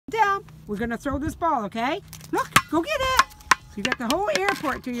we're going to throw this ball, okay? Look, go get it. So you got the whole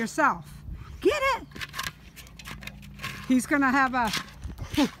airport to yourself. Get it. He's going to have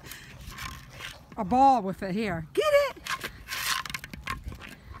a ball with it here. Get it.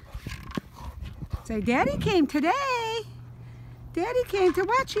 Say, Daddy came today. Daddy came to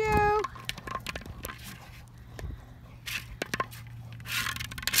watch you.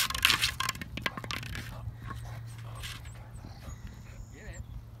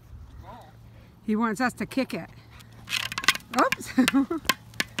 He wants us to kick it. Oops.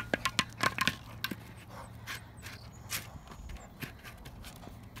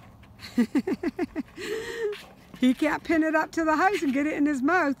 He can't pin it up to the house and get it in his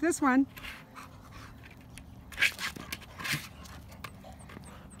mouth, this one.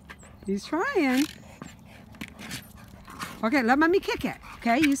 He's trying. Okay, let Mommy kick it.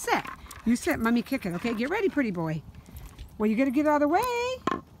 Okay, you sit. You sit, Mommy kick it. Okay, get ready, pretty boy. Well, you gotta get out of the way.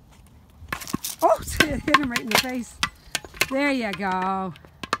 Oh, it hit him right in the face. There you go.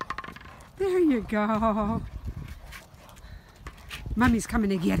 There you go. Mommy's coming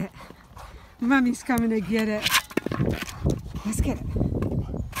to get it. Mommy's coming to get it. Let's get it.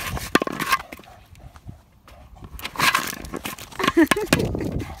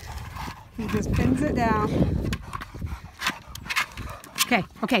 He just pins it down. Okay,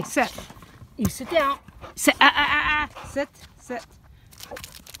 okay, sit. You sit down. Sit, sit, sit.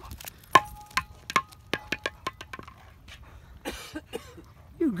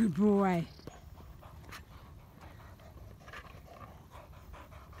 You good boy.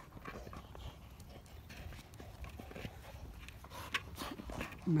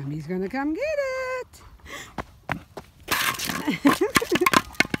 Mommy's gonna come get it.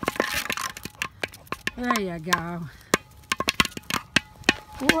 There you go.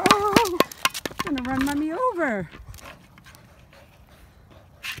 Whoa! Gonna run Mommy over.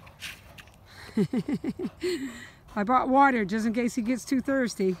 I brought water just in case he gets too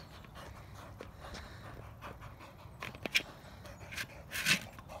thirsty.